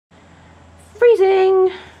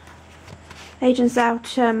Agent's out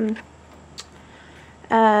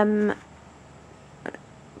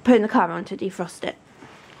putting the car on to defrost it.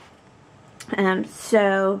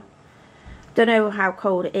 So don't know how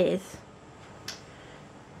cold it is,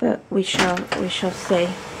 but we shall see.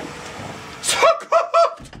 So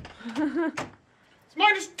cold! It's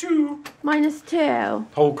 -2. -2.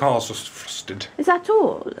 Whole car's just frosted. Is that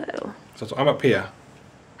all though? So I'm up here.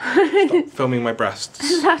 Stop filming my breasts.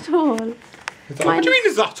 Is that all? What do you mean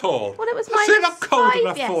is that all? Well, it was Is it not cold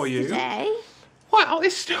enough yesterday. for you? What? Oh,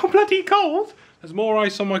 it's still bloody cold. There's more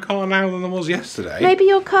ice on my car now than there was yesterday. Maybe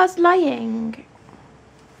your car's lying.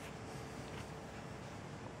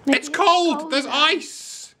 Maybe it's cold. There's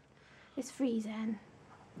ice. It's freezing.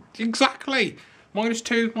 Exactly.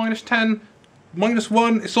 -2, -10,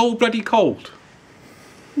 -1. It's all bloody cold.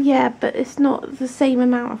 Yeah, but it's not the same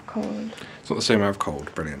amount of cold. It's not the same amount of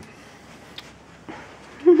cold. Brilliant.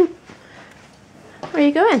 Where are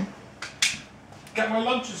you going? Get my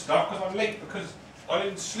lunch and stuff because I'm late because I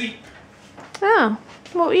didn't sleep. Oh,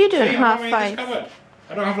 what were you doing at I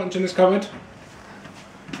don't have lunch in this cupboard.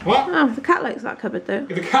 What? Oh, the cat likes that cupboard though.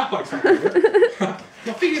 The cat likes that cupboard.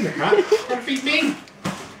 Not feeding the cat. Gotta feed me.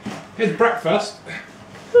 Here's breakfast.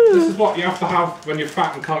 This is what you have to have when you're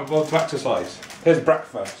fat and can't go to exercise. Here's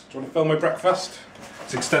breakfast. Do you want to film my breakfast?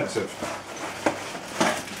 It's extensive.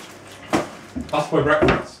 That's my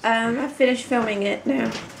breakfast. I've finished filming it now.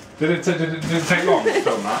 Did it take long to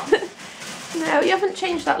film that? No, you haven't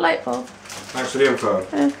changed that light bulb. Thanks for the info.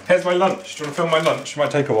 Here's my lunch. Do you want to film my lunch? It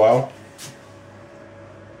might take a while.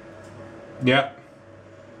 Yeah.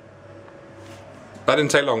 That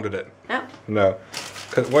didn't take long, did it? No. No.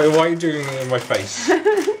 Why are you doing it in my face?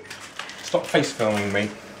 Stop face filming me.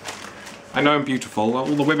 I know I'm beautiful. All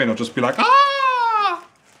the women will just be like, ah!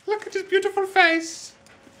 Look at his beautiful face.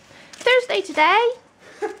 Thursday today.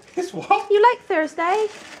 It's what? You like Thursday?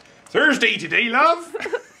 Thursday today, love.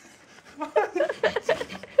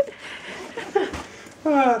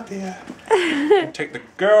 Oh dear. You can take the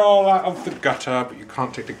girl out of the gutter, but you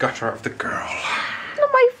can't take the gutter out of the girl.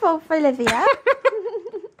 Not my fault, Olivia.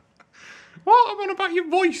 What? I'm on about your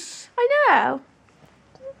voice. I know.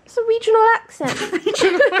 It's a regional accent.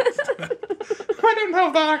 I don't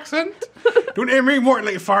have that accent. Don't hear me more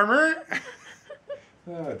like a farmer.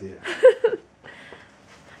 Oh dear.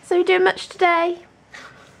 So you doing much today?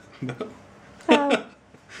 No. Oh.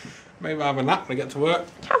 Maybe I'll have a nap when I get to work.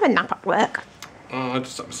 Have a nap at work. I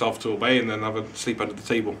just set myself to obey and then have a sleep under the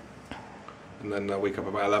table. And then wake up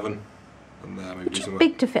about 11. And maybe do some work.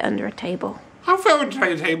 Big to fit under a table. I'll fit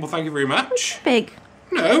under the table, thank you very much. Big.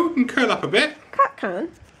 No, you can curl up a bit. Cat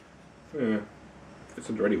can. Yeah. Fits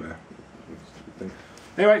under anywhere.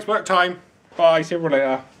 Anyway, it's work time. Bye, see you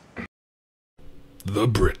later. The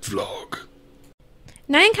Brit Vlog.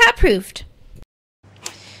 9 cat approved.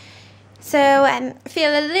 So I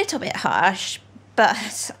feel a little bit harsh,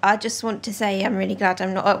 but I just want to say I'm really glad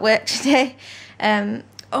I'm not at work today.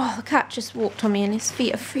 Oh, the cat just walked on me and his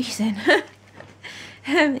feet are freezing.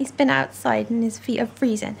 He's been outside and his feet are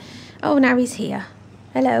freezing. Oh, now he's here.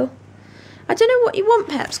 Hello. I don't know what you want,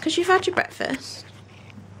 Peps, because you've had your breakfast.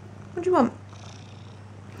 What do you want?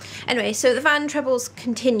 Anyway, so the van troubles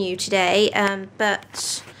continue today,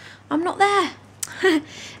 but I'm not there.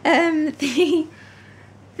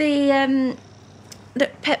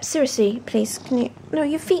 Look, Pep, seriously, please, can you... No,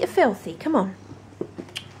 your feet are filthy, come on.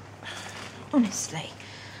 Honestly.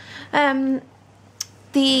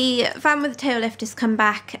 The van with the tail lift has come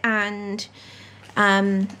back and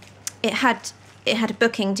it had a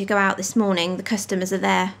booking to go out this morning. The customers are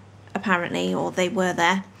there, apparently, or they were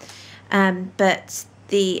there. But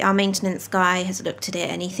our maintenance guy has looked at it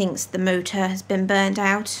and he thinks the motor has been burned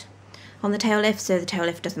out on the tail lift, so the tail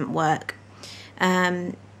lift doesn't work.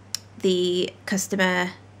 The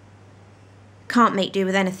customer can't make do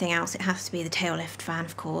with anything else. It has to be the tail lift van,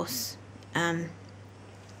 of course. And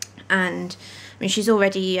I mean, she's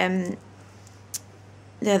already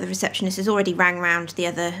the other receptionist has already rang round the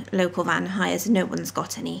other local van hires and no one's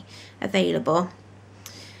got any available.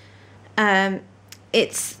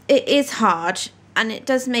 It is hard and it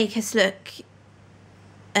does make us look,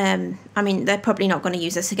 I mean, they're probably not going to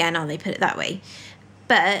use us again, are they, put it that way.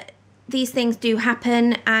 But these things do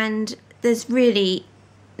happen and there's really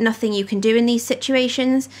nothing you can do in these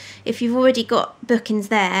situations. If you've already got bookings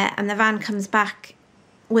there and the van comes back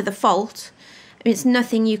with a fault, it's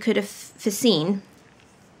nothing you could have foreseen.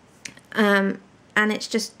 And it's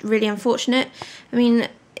just really unfortunate. I mean,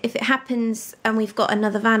 if it happens and we've got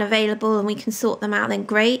another van available and we can sort them out, then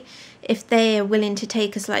great. If they are willing to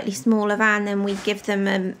take a slightly smaller van, then we give them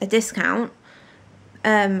a discount.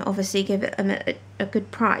 Obviously give it a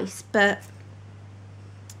good price, but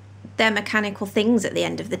they're mechanical things at the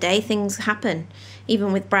end of the day. Things happen.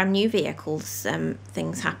 Even with brand new vehicles,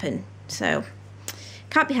 things happen. So,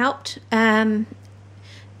 can't be helped.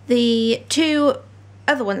 The two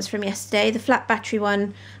other ones from yesterday, the flat battery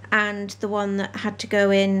one and the one that had to go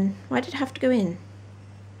in. Why did it have to go in?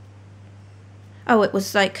 Oh, it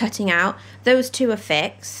was like cutting out. Those two are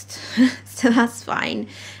fixed, so that's fine.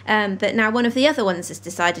 But now one of the other ones has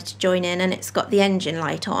decided to join in, and it's got the engine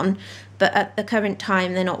light on. But at the current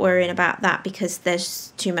time, they're not worrying about that because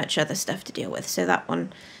there's too much other stuff to deal with. So that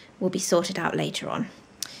one will be sorted out later on.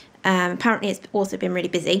 Apparently, it's also been really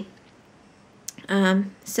busy.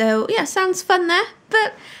 So yeah, sounds fun there.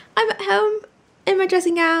 But I'm at home in my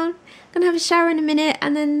dressing gown. Gonna have a shower in a minute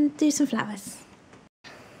and then do some flowers.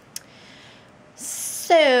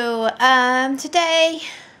 So today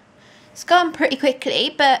it's gone pretty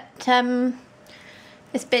quickly, but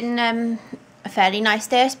it's been a fairly nice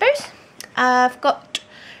day, I suppose. I've got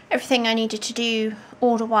everything I needed to do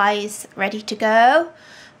order-wise ready to go.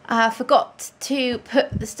 I forgot to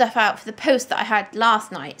put the stuff out for the post that I had last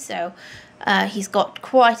night, so he's got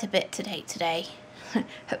quite a bit to take today.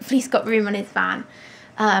 Hopefully he's got room on his van.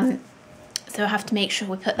 So I have to make sure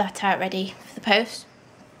we put that out ready for the post.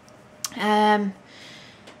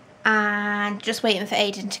 And just waiting for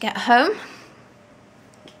Aiden to get home.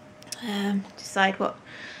 Decide what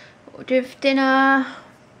we'll do for dinner.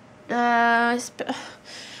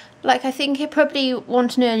 Like, I think he'll probably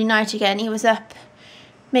want an early night again. He was up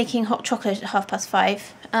making hot chocolate at 5:30.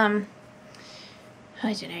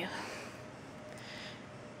 I don't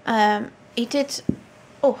know. He did.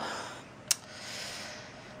 Oh.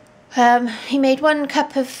 He made 1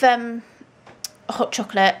 cup of hot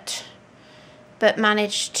chocolate, but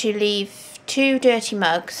managed to leave 2 dirty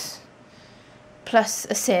mugs plus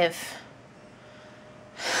a sieve,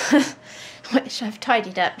 which I've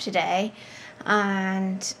tidied up today.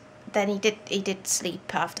 And then he did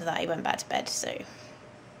sleep after that. He went back to bed, so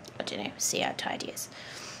I don't know, see how tidy he is.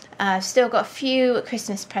 I've still got a few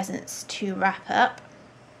Christmas presents to wrap up,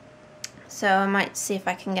 so I might see if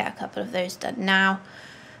I can get a couple of those done now.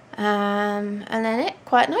 And then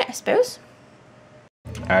quiet night, I suppose.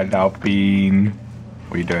 And Alpine,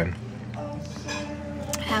 what are you doing?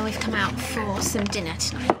 We've come out for some dinner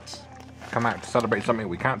tonight. Come out to celebrate something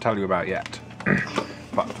we can't tell you about yet,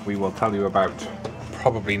 but we will tell you about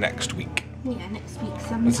probably next week. Yeah, next week.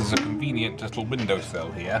 This is a convenient little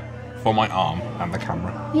windowsill here for my arm and the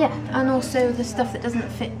camera. Yeah, and also the stuff that doesn't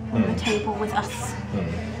fit on the table with us.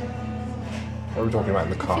 What are we talking about in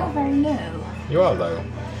the car? I feel very low. You are low.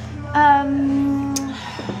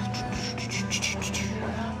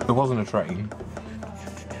 There wasn't a train.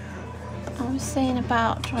 I was saying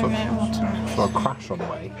about driving in autumn. So a crash on the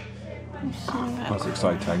way. That's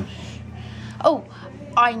exciting. Oh,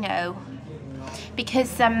 I know.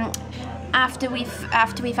 Because after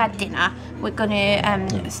we've had dinner, we're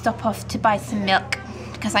gonna stop off to buy some milk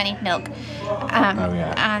because I need milk. Oh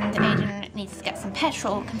yeah. And Aiden needs to get some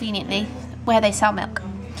petrol conveniently where they sell milk.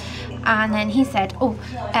 And then he said, oh,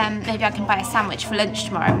 maybe I can buy a sandwich for lunch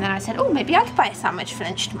tomorrow. And then I said, oh, maybe I could buy a sandwich for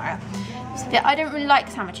lunch tomorrow. So I don't really like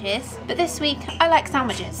sandwiches, but this week I like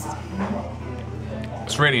sandwiches.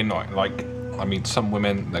 It's really annoying. Like, I mean, some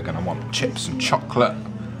women, they're going to want chips and chocolate.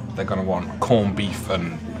 They're going to want corned beef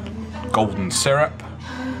and golden syrup.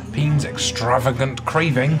 Bean's extravagant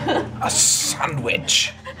craving a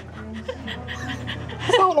sandwich.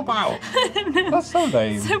 What's that all about? That's so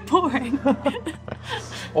lame. So boring.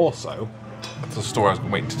 Also, that's a story I was been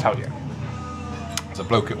waiting to tell you. There's a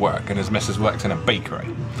bloke at work and his missus works in a bakery.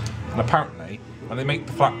 And apparently, when they make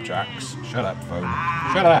the flapjacks... Shut up, phone.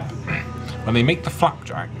 Shut up! When they make the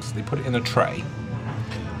flapjacks, they put it in a tray.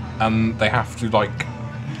 And they have to, like...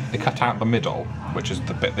 They cut out the middle, which is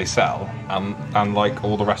the bit they sell. And like,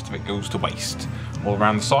 all the rest of it goes to waste. All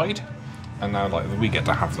around the side. And now, like, we get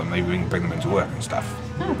to have them. They bring them into work and stuff.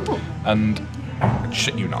 Oh, cool. And,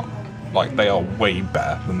 shit you not, like, they are way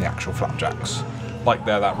better than the actual flapjacks. Like,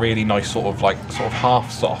 they're that really nice sort of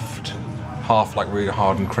half soft, half like really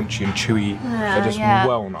hard and crunchy and chewy. They're just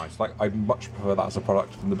well nice. Like, I much prefer that as a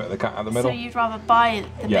product than the bit they cut out of the middle. So you'd rather buy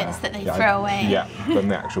the bits that they throw away? Yeah, than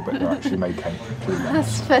the actual bit they're actually making.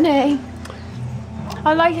 That's funny.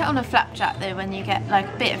 I like it on a flapjack though, when you get like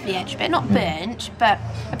a bit of the edge bit, not burnt, but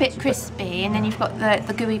a bit crispy, and then you've got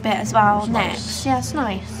the gooey bit as well next. Nice. Yeah, it's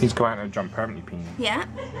nice. He's going out in a jumper, haven't you, Peen? Yeah.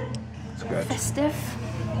 It's good. Festive.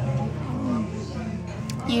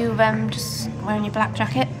 You just wearing your black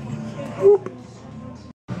jacket?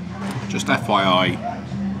 Just FYI,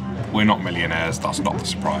 we're not millionaires, that's not the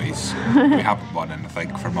surprise. We haven't won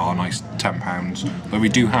anything from our nice £10, but we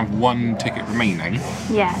do have one ticket remaining.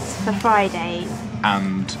 Yes, for Friday.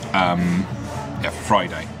 And, yeah, for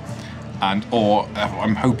Friday. And, or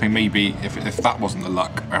I'm hoping maybe, if that wasn't the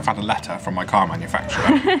luck, I've had a letter from my car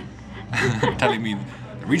manufacturer telling me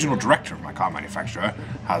the regional director of my car manufacturer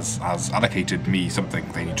has allocated me something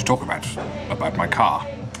they need to talk about my car.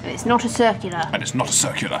 It's not a circular. And it's not a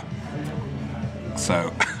circular.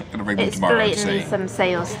 So, I'm going to ring them tomorrow and see. It's blatantly some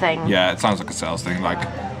sales thing. Yeah, it sounds like a sales thing, like,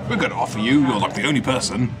 we're going to offer you, you're like the only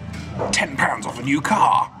person, £10 off a new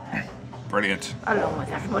car. Brilliant. Along with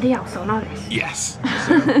everybody else on our list. Yes.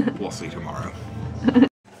 So, we'll see tomorrow.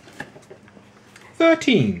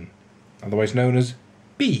 13. Otherwise known as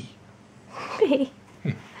B. B?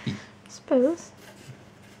 I suppose.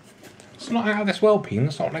 It's not out of this world, Peen.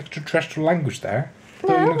 It's not an extraterrestrial language there.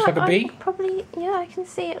 No, it looks like a B. Probably, yeah, I can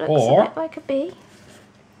see it looks Or a bit like a B.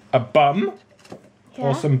 A bum. Yeah.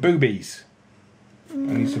 Or some boobies. I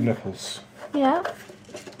need some nipples. Yeah.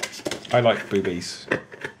 I like boobies.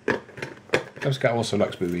 Scout also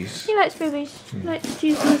likes boobies. He likes boobies. He likes to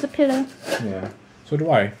use them as a pillow. Yeah. So do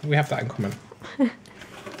I. We have that in common.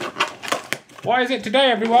 What is it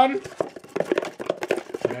today, everyone?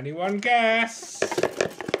 Can anyone guess?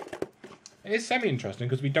 It is semi-interesting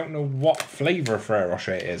because we don't know what flavour of Ferrero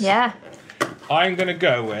Rocher it is. Yeah. I'm going to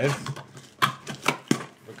go with,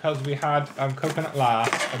 because we had coconut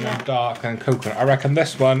last and then dark and coconut, I reckon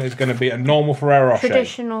this one is going to be a normal Ferrero Rocher.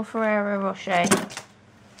 Traditional Ferrero Rocher.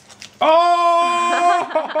 Oh!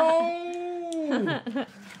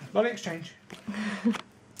 Not exchange.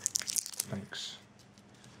 Thanks.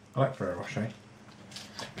 I like Ferrero Rocher.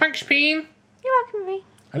 Thanks, Peen. You're welcome, Marie.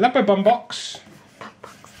 I love my bum box.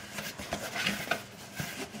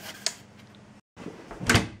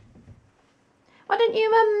 Why don't you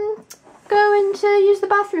go in to use the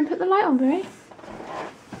bathroom, put the light on, Marie?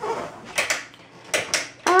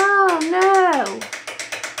 Oh no!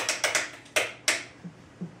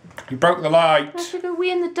 You broke the light. I have to go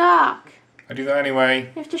wee in the dark. I do that anyway.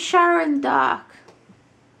 You have to shower in the dark.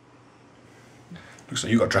 Looks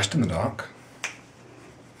like you got dressed in the dark.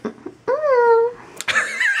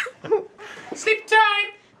 Sleep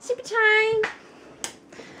time! Sleep time!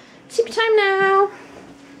 Sleep time now!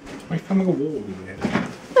 Why are you filming a wall over here?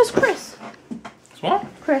 That's Chris. It's what?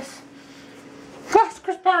 Chris. That's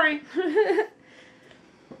Chris Barry!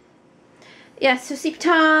 Yeah, so sleep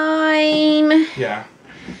time. Yeah.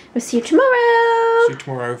 We'll see you tomorrow. See you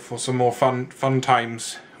tomorrow for some more fun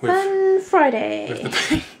times with Fun Friday. with the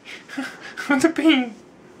Peen. With the Peen.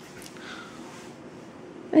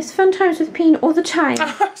 It's fun times with Peen all the time.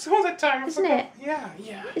 It's all the time. Isn't it? Yeah,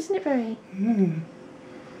 yeah. Isn't it very? Mm.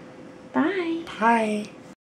 Bye. Bye.